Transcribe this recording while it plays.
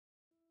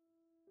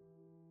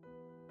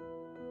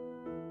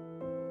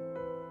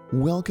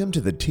Welcome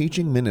to the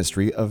teaching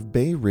ministry of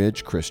Bay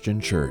Ridge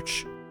Christian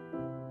Church.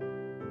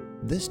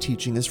 This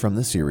teaching is from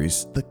the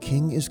series, The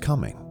King is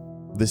Coming.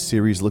 This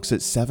series looks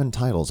at 7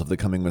 titles of the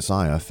coming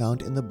Messiah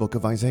found in the book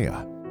of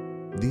Isaiah.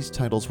 These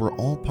titles were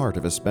all part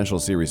of a special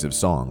series of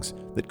songs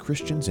that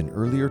Christians in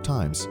earlier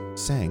times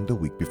sang the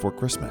week before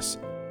Christmas,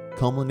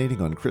 culminating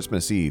on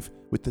Christmas Eve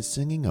with the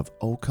singing of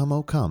O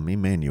Come,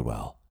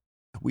 Emmanuel.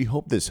 We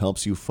hope this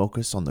helps you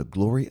focus on the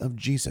glory of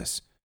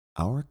Jesus,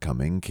 our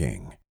coming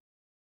King.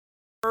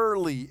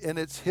 Early in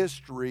its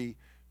history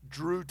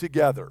drew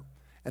together,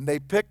 and they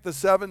picked the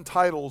 7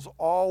 titles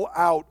all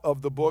out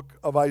of the book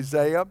of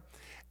Isaiah,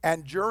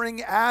 and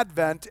during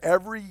Advent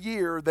every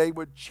year they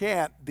would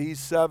chant these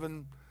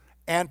 7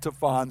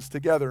 antiphons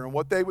together. And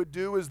what they would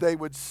do is they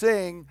would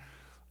sing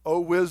O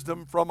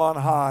Wisdom from on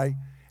high,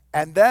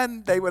 and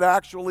then they would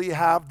actually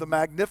have the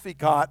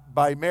Magnificat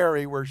by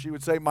Mary, where she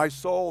would say, my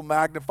soul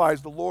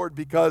magnifies the Lord,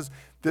 because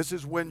this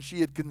is when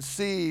she had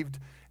conceived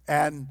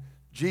and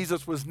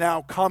Jesus was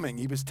now coming.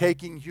 He was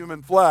taking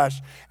human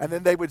flesh. And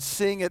then they would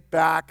sing it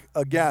back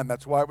again.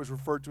 That's why it was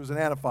referred to as an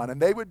antiphon.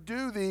 And they would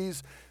do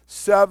these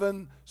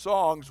 7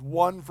 songs,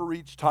 one for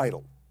each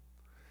title.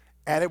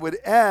 And it would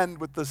end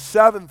with the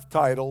 7th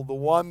title, the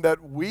one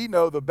that we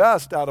know the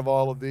best out of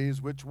all of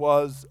these, which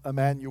was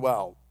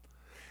Emmanuel.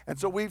 And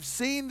so we've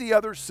seen the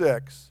other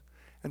 6.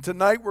 And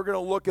tonight we're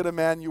going to look at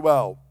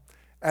Emmanuel.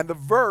 And the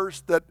verse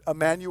that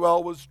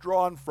Emmanuel was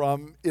drawn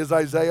from is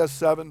Isaiah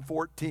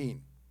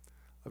 7:14.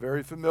 A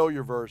very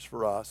familiar verse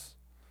for us.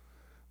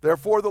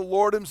 Therefore the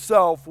Lord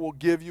himself will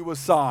give you a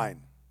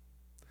sign.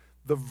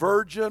 The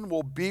virgin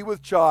will be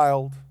with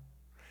child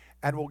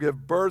and will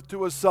give birth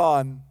to a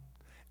son,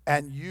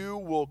 and you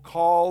will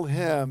call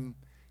him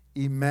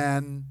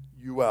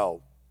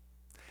Emmanuel.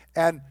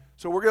 And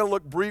so we're going to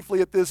look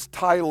briefly at this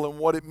title and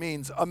what it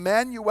means.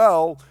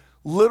 Emmanuel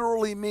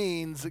literally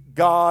means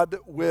God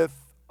with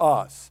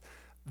us.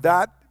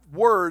 That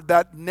word,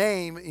 that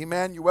name,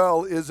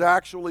 Emmanuel, is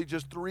actually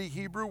just 3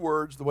 Hebrew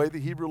words. The way the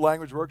Hebrew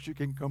language works, you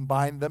can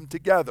combine them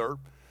together.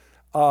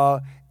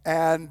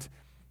 And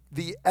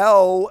the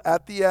L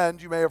at the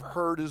end, you may have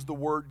heard, is the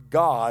word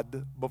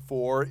God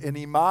before. And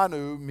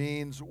Imanu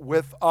means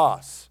with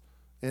us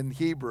in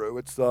Hebrew.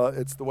 It's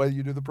the way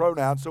you do the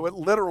pronoun. So it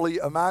literally,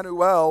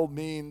 Emmanuel,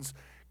 means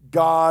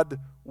God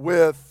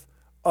with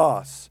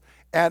us.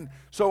 And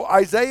so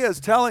Isaiah is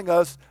telling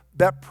us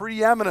that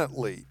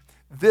preeminently,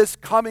 this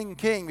coming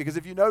king, because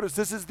if you notice,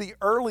 this is the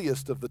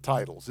earliest of the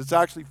titles. It's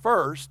actually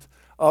first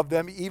of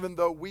them, even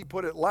though we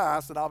put it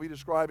last, and I'll be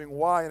describing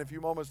why in a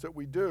few moments that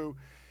we do.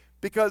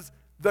 Because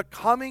the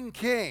coming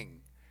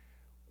king,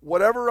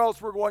 whatever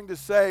else we're going to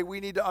say, we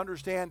need to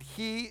understand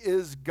he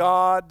is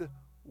God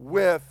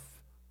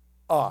with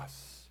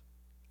us.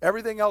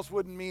 Everything else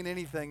wouldn't mean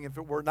anything if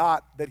it were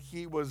not that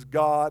he was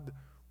God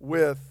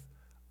with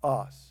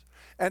us.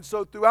 And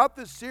so throughout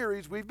this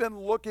series, we've been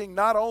looking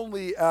not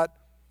only at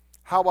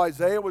how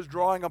Isaiah was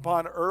drawing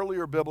upon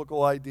earlier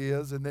biblical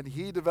ideas, and then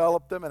he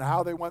developed them and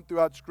how they went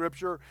throughout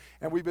Scripture,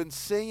 and we've been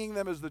singing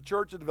them as the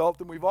church had developed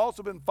them. We've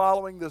also been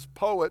following this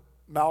poet,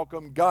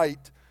 Malcolm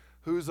Guite,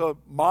 who's a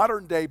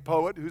modern-day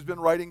poet who's been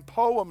writing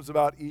poems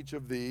about each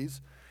of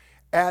these,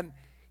 and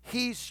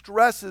he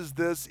stresses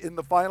this in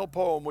the final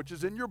poem, which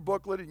is in your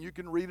booklet, and you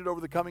can read it over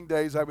the coming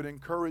days. I would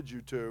encourage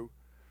you to.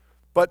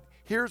 But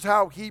here's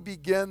how he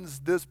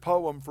begins this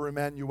poem for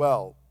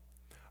Emmanuel.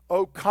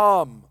 O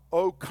come,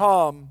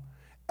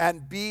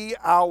 and be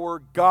our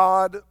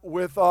God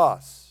with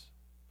us.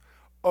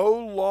 O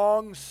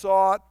long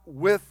sought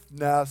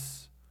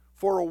withness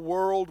for a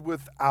world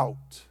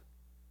without.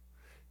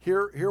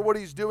 Hear what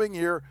he's doing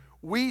here.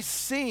 We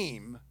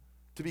seem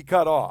to be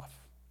cut off.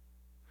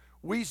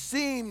 We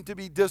seem to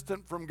be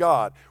distant from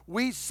God.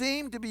 We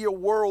seem to be a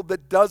world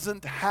that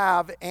doesn't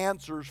have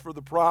answers for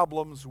the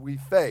problems we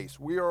face.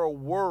 We are a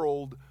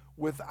world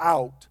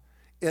without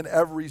in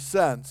every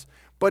sense.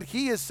 But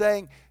he is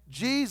saying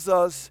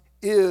Jesus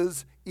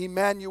is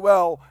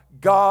Emmanuel,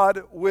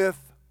 God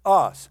with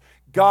us.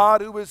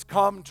 God who has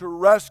come to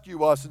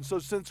rescue us. And so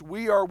since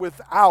we are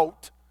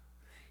without,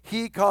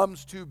 he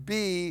comes to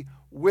be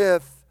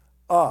with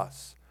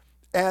us.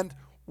 And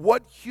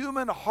what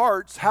human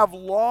hearts have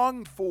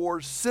longed for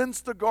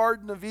since the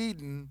Garden of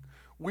Eden,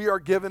 we are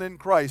given in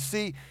Christ.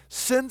 See,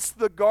 since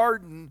the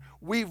garden,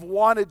 we've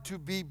wanted to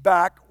be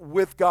back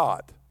with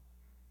God.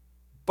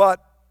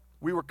 But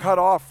we were cut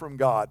off from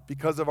God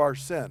because of our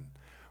sin.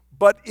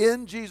 But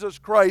in Jesus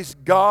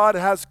Christ, God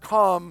has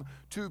come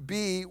to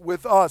be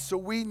with us. So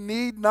we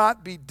need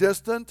not be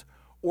distant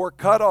or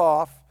cut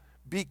off,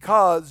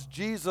 because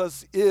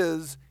Jesus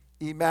is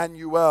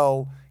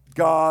Emmanuel,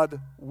 God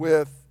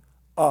with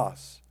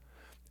us.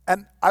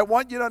 And I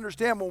want you to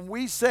understand, when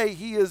we say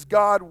he is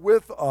God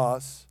with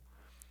us,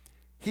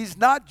 he's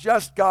not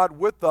just God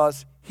with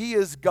us, he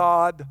is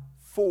God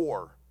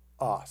for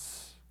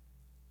us.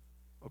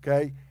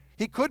 Okay?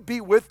 He could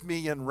be with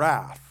me in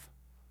wrath.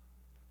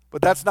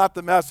 But that's not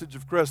the message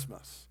of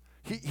Christmas.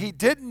 He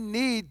didn't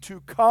need to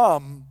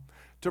come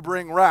to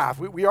bring wrath.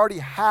 We already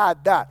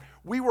had that.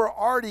 We were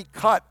already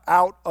cut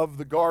out of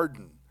the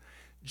garden.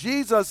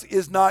 Jesus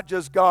is not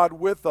just God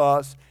with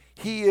us,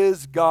 he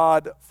is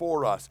God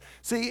for us.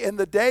 See, in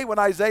the day when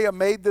Isaiah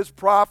made this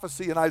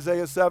prophecy in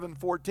Isaiah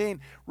 7:14,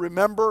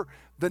 remember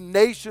the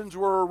nations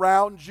were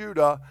around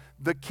Judah,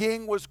 the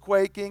king was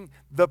quaking,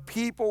 the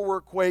people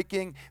were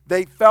quaking,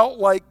 they felt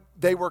like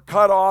they were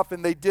cut off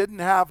and they didn't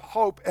have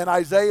hope. And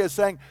Isaiah is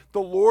saying,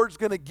 the Lord's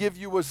going to give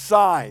you a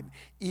sign.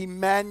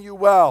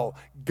 Emmanuel,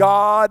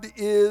 God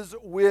is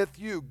with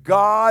you.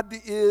 God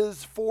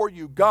is for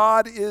you.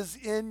 God is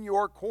in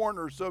your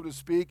corner, so to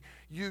speak.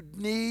 You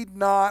need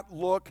not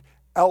look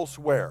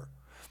elsewhere.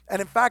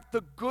 And in fact,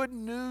 the good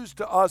news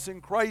to us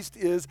in Christ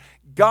is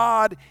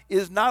God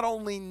is not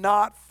only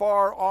not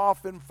far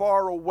off and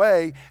far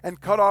away and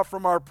cut off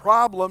from our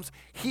problems,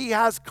 he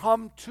has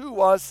come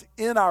to us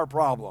in our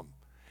problem.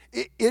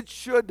 It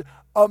should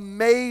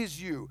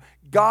amaze you.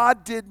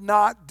 God did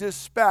not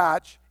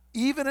dispatch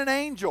even an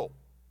angel.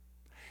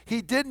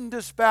 He didn't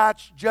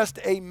dispatch just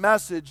a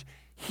message.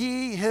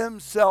 He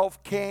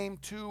himself came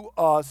to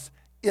us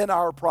in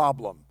our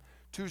problem,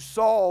 to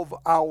solve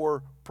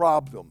our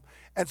problem.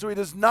 And so he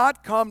does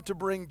not come to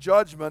bring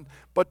judgment,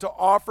 but to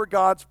offer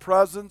God's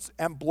presence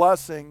and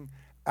blessing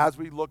as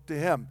we look to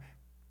him.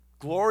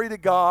 Glory to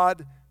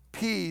God,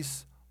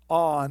 peace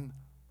on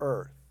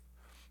earth.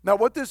 Now,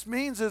 what this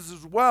means is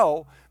as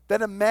well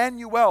that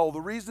Emmanuel,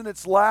 the reason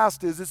it's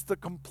last is it's the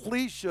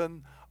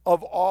completion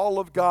of all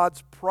of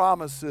God's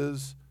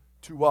promises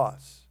to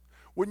us.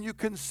 When you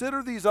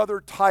consider these other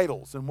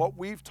titles and what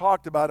we've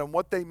talked about and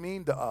what they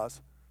mean to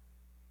us,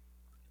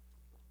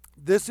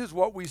 this is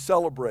what we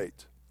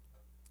celebrate.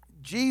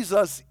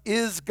 Jesus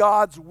is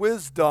God's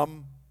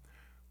wisdom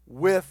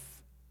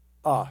with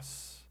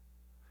us.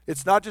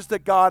 It's not just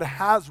that God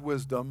has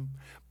wisdom,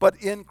 but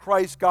in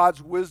Christ,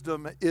 God's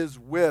wisdom is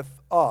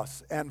with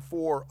us and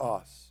for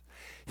us.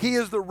 He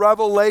is the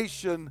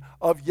revelation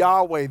of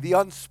Yahweh. The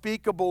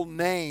unspeakable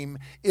name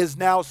is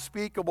now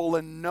speakable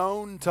and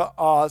known to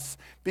us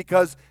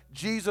because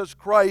Jesus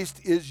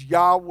Christ is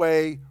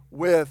Yahweh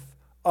with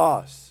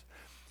us.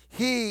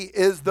 He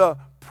is the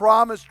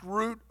promised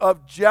root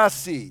of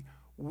Jesse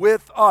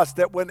with us,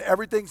 that when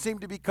everything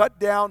seemed to be cut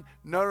down,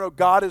 no,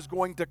 God is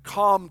going to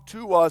come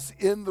to us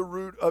in the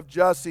root of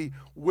Jesse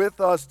with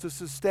us to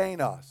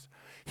sustain us.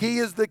 He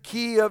is the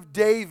key of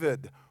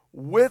David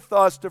with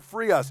us to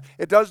free us.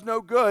 It does no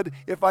good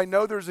if I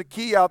know there's a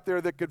key out there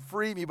that could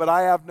free me, but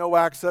I have no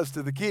access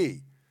to the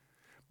key.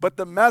 But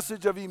the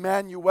message of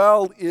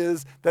Emmanuel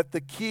is that the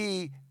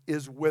key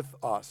is with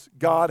us.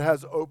 God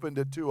has opened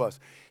it to us.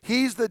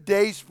 He's the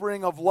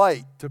dayspring of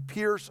light to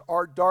pierce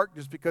our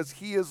darkness because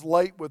he is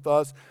light with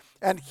us,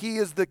 and he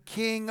is the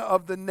King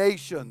of the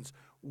nations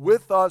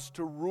with us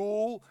to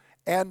rule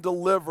and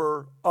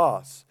deliver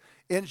us.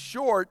 In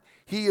short,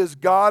 he is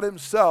God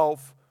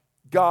himself,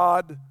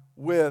 God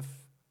with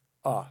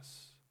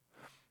us.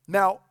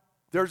 Now,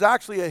 there's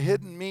actually a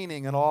hidden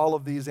meaning in all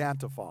of these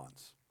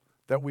antiphons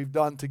that we've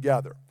done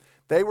together.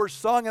 They were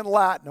sung in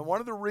Latin, and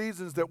one of the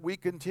reasons that we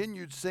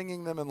continued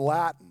singing them in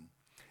Latin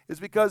is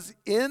because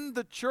in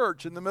the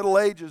church in the Middle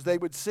Ages, they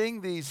would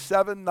sing these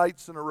 7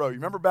 nights in a row. You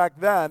remember back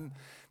then,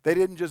 they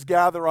didn't just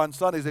gather on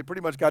Sundays, they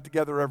pretty much got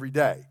together every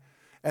day.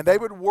 And they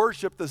would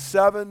worship the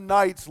 7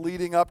 nights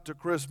leading up to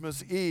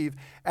Christmas Eve,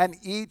 and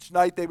each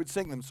night they would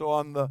sing them. So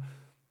on the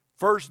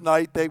first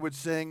night, they would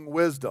sing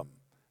Wisdom,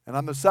 and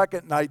on the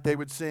second night, they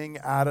would sing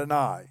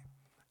Adonai,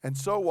 and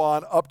so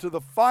on. Up to the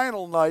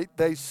final night,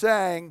 they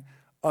sang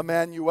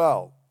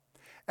Emmanuel.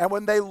 And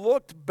when they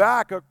looked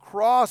back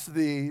across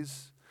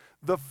these,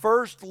 the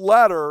first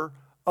letter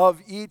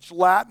of each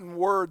Latin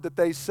word that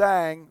they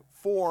sang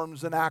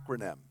forms an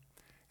acronym.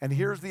 And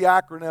here's the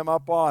acronym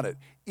up on it.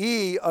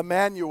 E,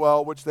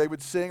 Emmanuel, which they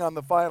would sing on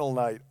the final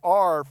night.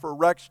 R for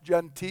Rex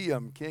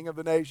Gentium, King of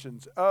the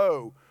Nations.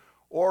 O,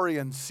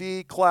 Orion.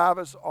 C,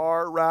 Clavis.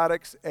 R,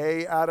 Radix.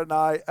 A,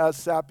 Adonai. S,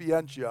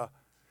 Sapientia.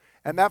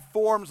 And that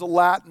forms a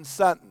Latin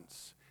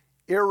sentence.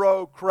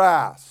 Iro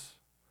cras.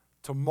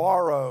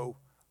 Tomorrow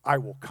I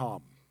will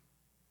come.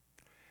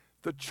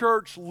 The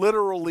church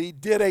literally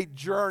did a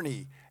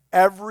journey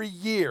every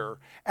year,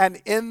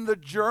 and in the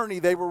journey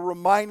they were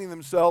reminding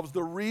themselves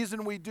the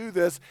reason we do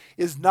this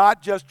is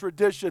not just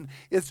tradition,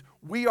 it's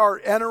we are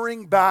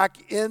entering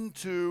back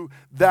into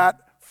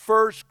that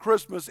first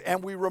Christmas,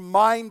 and we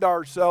remind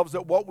ourselves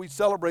that what we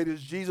celebrate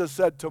is Jesus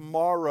said,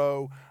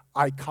 tomorrow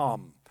I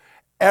come.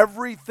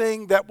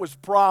 Everything that was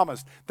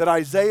promised, that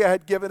Isaiah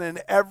had given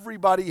and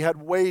everybody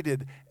had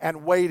waited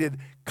and waited,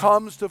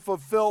 comes to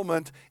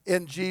fulfillment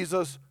in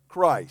Jesus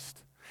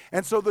Christ.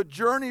 And so the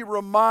journey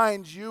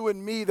reminds you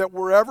and me that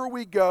wherever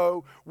we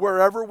go,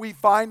 wherever we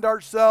find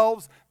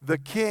ourselves, the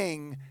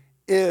King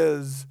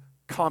is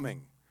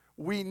coming.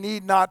 We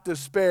need not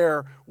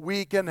despair.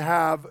 We can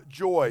have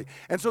joy.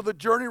 And so the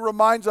journey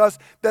reminds us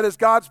that as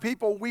God's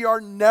people, we are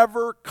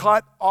never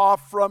cut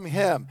off from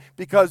him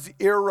because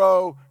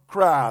iro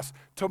cras,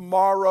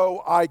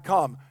 tomorrow I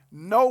come.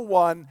 No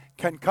one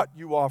can cut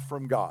you off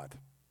from God.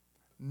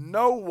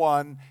 No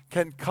one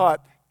can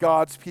cut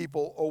God's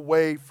people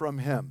away from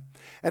him.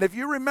 And if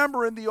you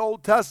remember in the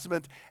Old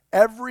Testament,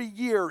 every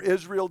year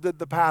Israel did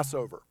the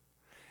Passover.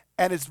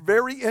 And it's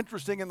very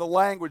interesting in the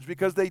language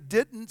because they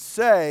didn't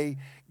say,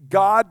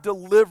 God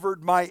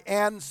delivered my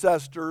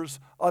ancestors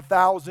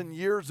 1,000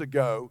 years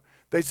ago.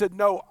 They said,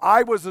 no,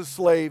 I was a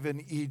slave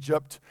in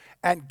Egypt,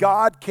 and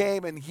God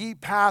came and he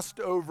passed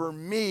over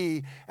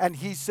me and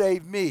he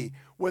saved me.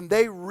 When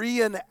they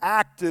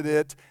reenacted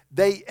it,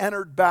 they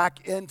entered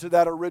back into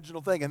that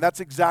original thing. And that's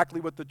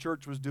exactly what the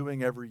church was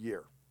doing every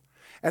year.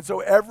 And so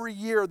every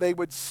year they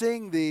would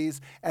sing these,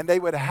 and they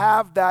would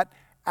have that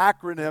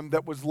acronym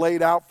that was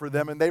laid out for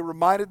them. And they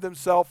reminded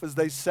themselves as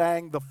they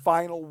sang the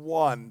final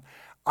one,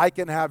 I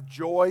can have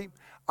joy,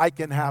 I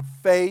can have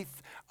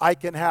faith, I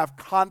can have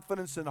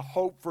confidence and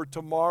hope for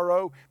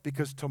tomorrow,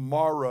 because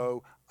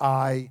tomorrow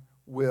I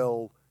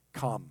will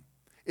come.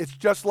 It's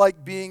just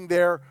like being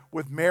there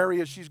with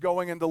Mary as she's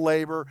going into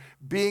labor,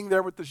 being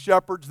there with the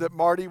shepherds that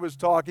Marty was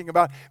talking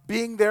about,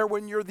 being there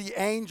when you're the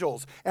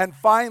angels. And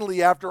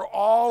finally, after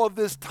all of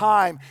this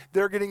time,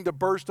 they're getting to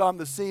burst on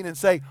the scene and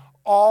say,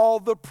 all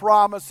the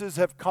promises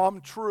have come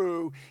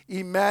true.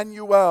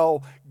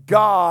 Emmanuel,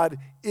 God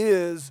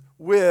is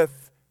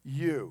with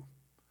you.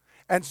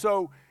 And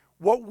so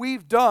what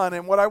we've done,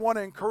 and what I want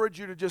to encourage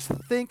you to just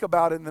think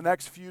about in the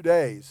next few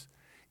days,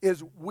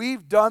 is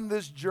we've done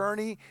this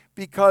journey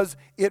because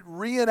it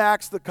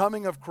reenacts the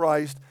coming of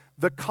Christ,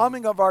 the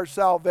coming of our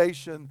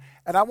salvation,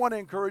 and I want to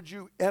encourage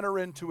you, enter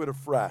into it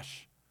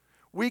afresh.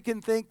 We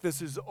can think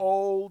this is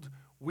old,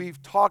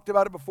 we've talked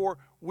about it before.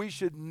 We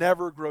should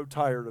never grow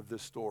tired of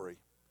this story.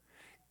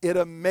 It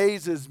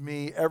amazes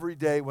me every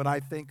day when I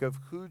think of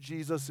who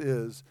Jesus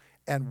is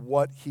and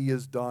what he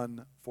has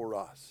done for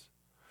us.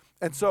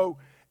 And so,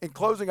 in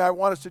closing, I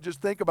want us to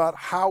just think about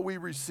how we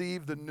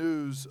receive the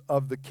news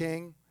of the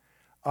King.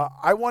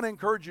 I want to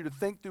encourage you to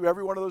think through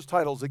every one of those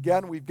titles.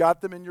 Again, we've got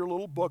them in your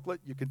little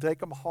booklet. You can take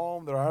them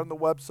home. They're out on the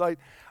website.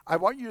 I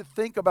want you to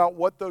think about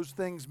what those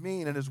things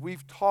mean. And as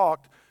we've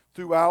talked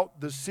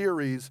throughout the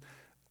series,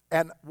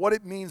 and what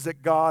it means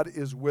that God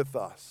is with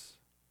us.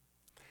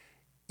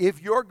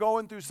 If you're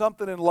going through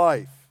something in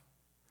life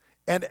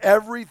and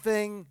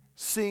everything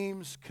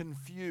seems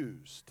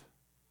confused,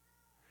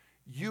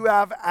 you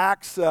have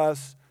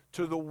access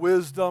to the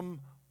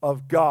wisdom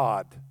of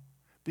God.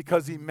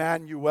 Because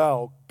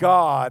Emmanuel,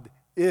 God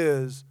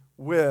is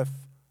with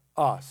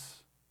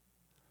us.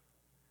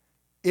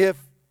 If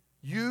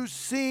you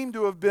seem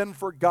to have been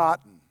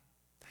forgotten,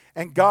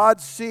 and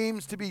God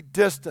seems to be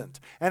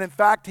distant, and in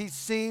fact, he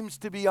seems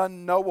to be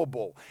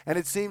unknowable, and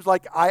it seems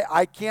like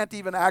I can't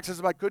even access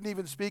him, I couldn't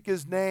even speak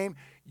his name,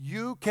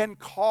 you can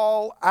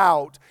call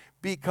out,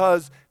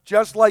 because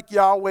just like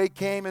Yahweh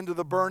came into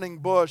the burning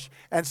bush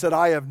and said,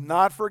 I have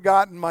not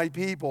forgotten my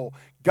people,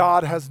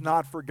 God has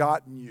not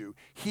forgotten you.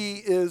 He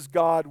is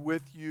God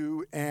with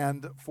you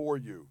and for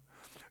you.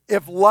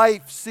 If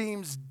life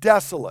seems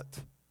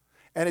desolate,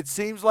 and it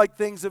seems like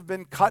things have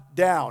been cut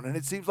down, and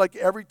it seems like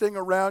everything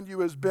around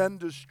you has been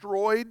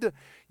destroyed,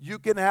 you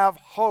can have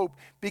hope,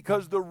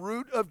 because the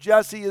root of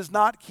Jesse is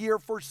not here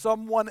for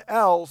someone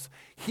else.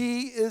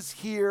 He is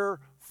here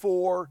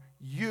for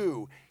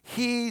you.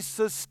 He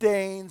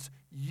sustains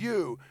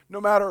you. No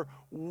matter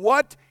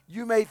what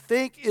you may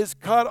think is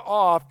cut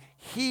off,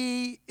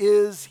 he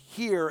is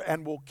here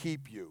and will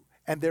keep you.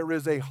 And there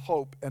is a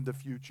hope and a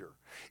future.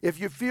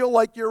 If you feel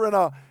like you're in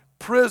a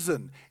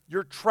prison,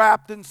 you're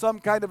trapped in some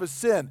kind of a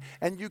sin,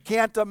 and you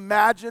can't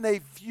imagine a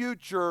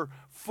future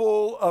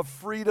full of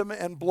freedom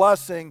and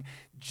blessing,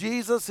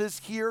 Jesus is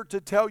here to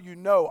tell you,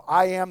 no,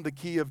 I am the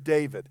key of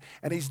David.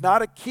 And he's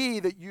not a key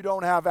that you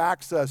don't have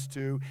access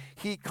to.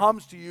 He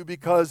comes to you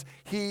because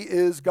he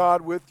is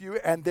God with you,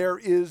 and there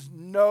is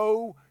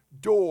no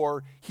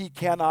door he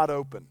cannot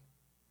open.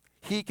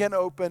 He can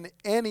open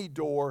any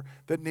door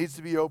that needs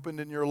to be opened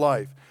in your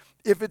life.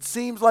 If it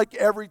seems like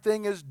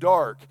everything is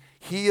dark,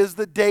 he is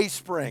the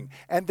dayspring,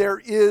 and there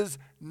is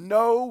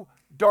no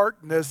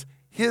darkness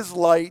his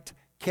light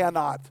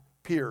cannot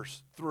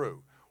pierce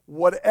through.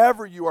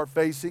 Whatever you are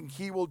facing,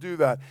 he will do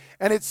that.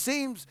 And if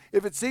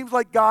it seems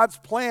like God's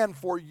plan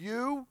for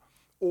you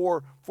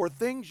or for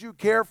things you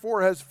care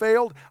for has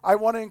failed, I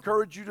want to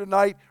encourage you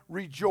tonight,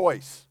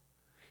 rejoice.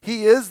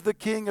 He is the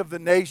King of the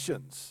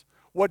nations.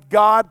 What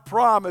God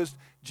promised,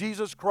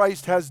 Jesus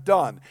Christ has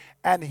done.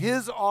 And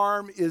his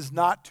arm is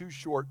not too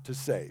short to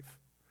save.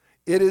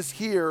 It is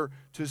here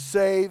to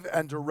save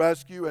and to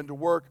rescue and to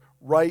work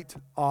right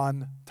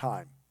on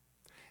time.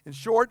 In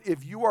short,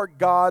 if you are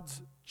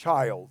God's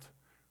child,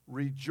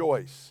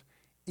 rejoice.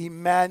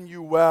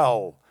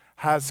 Emmanuel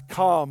has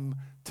come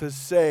to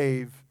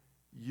save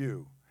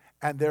you.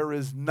 And there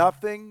is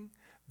nothing,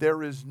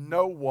 there is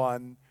no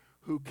one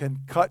who can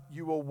cut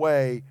you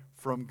away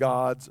from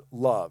God's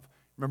love.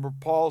 Remember,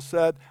 Paul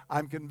said,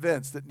 I'm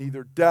convinced that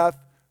neither death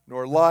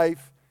nor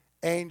life,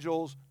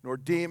 angels nor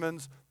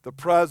demons, the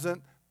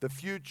present, the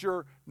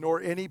future,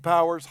 nor any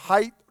powers,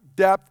 height,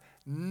 depth,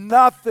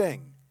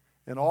 nothing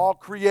in all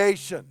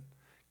creation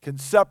can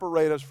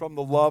separate us from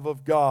the love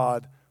of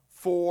God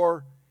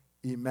for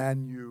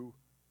Emmanuel.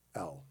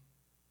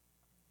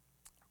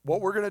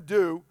 What we're going to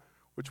do,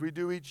 which we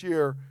do each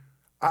year,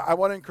 I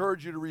want to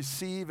encourage you to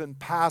receive and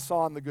pass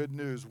on the good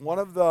news. One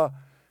of the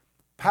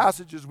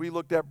passages we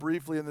looked at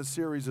briefly in this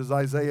series is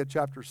Isaiah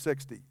chapter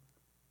 60.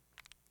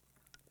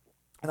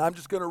 And I'm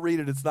just going to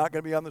read it. It's not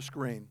going to be on the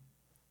screen.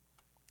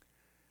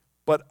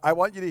 But I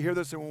want you to hear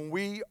this, and when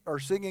we are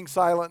singing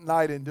Silent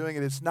Night and doing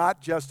it, it's not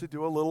just to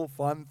do a little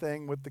fun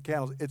thing with the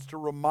candles. It's to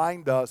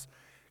remind us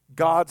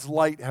God's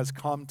light has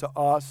come to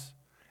us,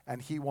 and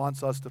He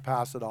wants us to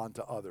pass it on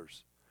to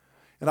others.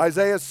 In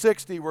Isaiah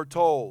 60, we're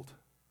told,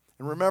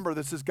 and remember,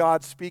 this is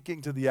God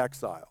speaking to the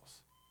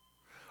exiles,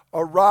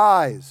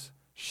 "Arise,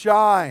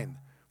 shine,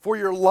 for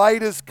your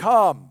light is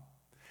come,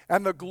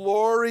 and the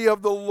glory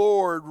of the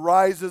Lord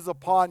rises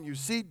upon you.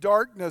 See,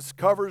 darkness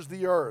covers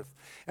the earth,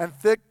 and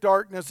thick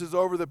darkness is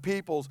over the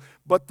peoples,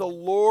 but the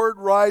Lord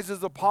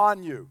rises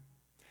upon you,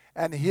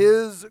 and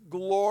His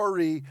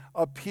glory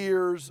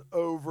appears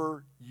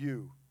over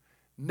you.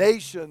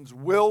 Nations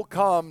will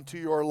come to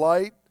your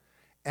light,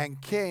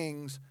 and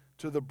kings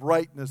to the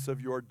brightness of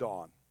your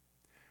dawn."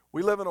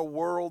 We live in a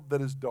world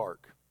that is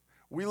dark.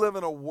 We live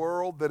in a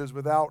world that is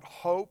without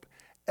hope.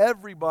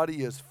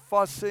 Everybody is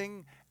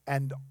fussing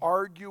and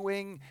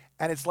arguing,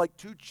 and it's like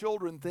two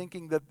children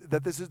thinking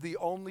that this is the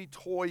only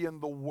toy in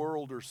the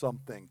world or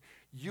something.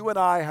 You and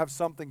I have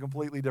something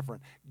completely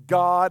different.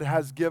 God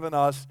has given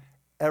us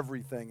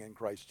everything in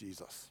Christ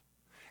Jesus.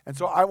 And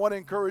so I want to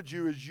encourage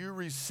you, as you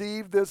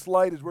receive this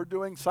light, as we're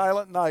doing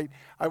Silent Night,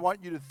 I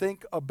want you to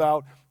think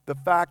about the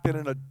fact that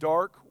in a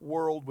dark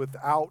world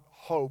without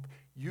hope,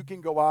 you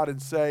can go out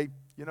and say,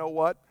 you know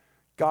what?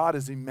 God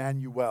is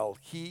Emmanuel.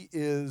 He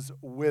is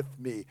with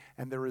me.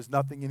 And there is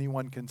nothing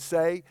anyone can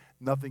say,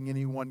 nothing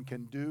anyone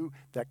can do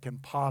that can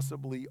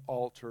possibly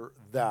alter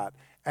that.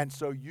 And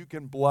so you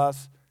can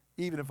bless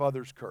even if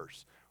others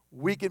curse.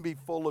 We can be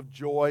full of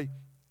joy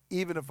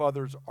even if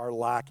others are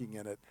lacking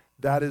in it.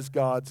 That is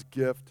God's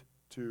gift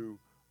to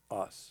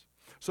us.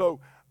 So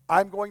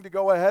I'm going to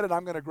go ahead and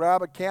I'm going to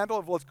grab a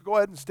candle. Let's go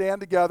ahead and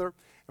stand together.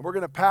 And we're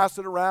going to pass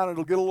it around.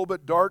 It'll get a little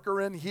bit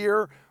darker in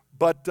here.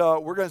 But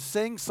we're going to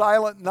sing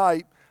Silent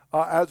Night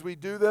as we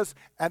do this,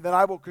 and then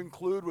I will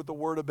conclude with the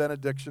word of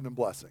benediction and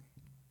blessing.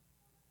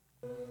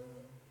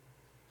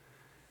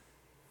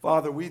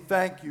 Father, we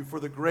thank you for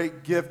the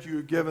great gift you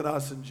have given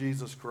us in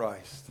Jesus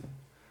Christ.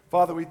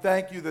 Father, we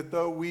thank you that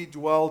though we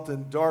dwelt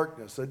in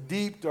darkness, a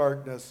deep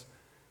darkness,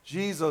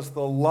 Jesus,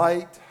 the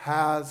light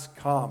has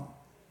come.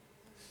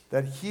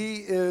 That He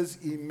is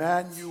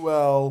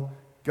Emmanuel,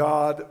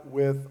 God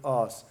with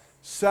us.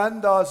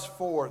 Send us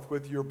forth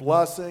with your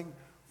blessing,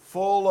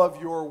 full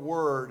of your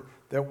word,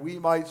 that we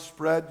might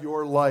spread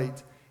your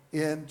light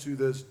into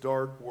this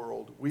dark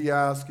world. We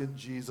ask in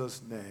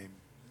Jesus' name.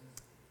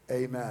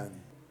 Amen.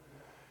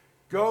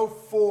 Go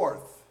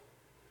forth,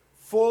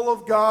 full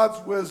of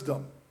God's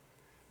wisdom,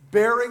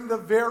 bearing the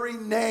very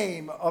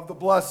name of the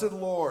blessed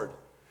Lord,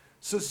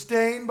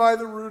 sustained by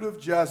the root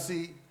of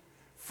Jesse,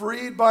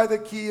 freed by the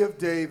key of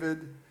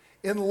David,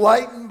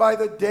 enlightened by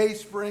the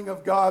dayspring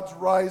of God's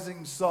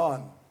rising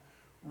sun,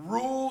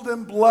 ruled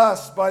and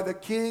blessed by the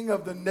King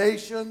of the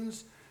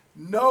nations,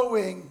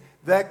 knowing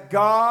that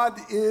God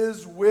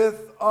is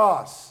with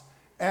us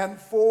and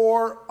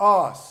for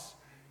us.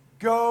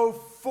 Go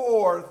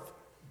forth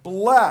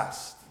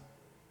blessed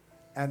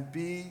and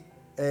be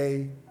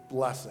a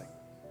blessing.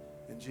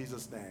 In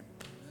Jesus' name,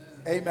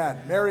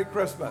 amen. Merry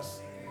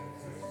Christmas.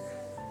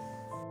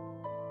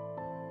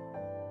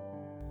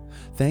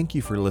 Thank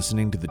you for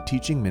listening to the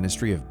teaching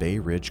ministry of Bay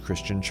Ridge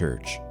Christian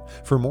Church.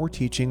 For more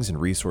teachings and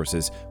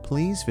resources,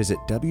 please visit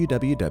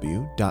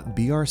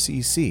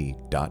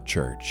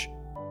www.brcc.church.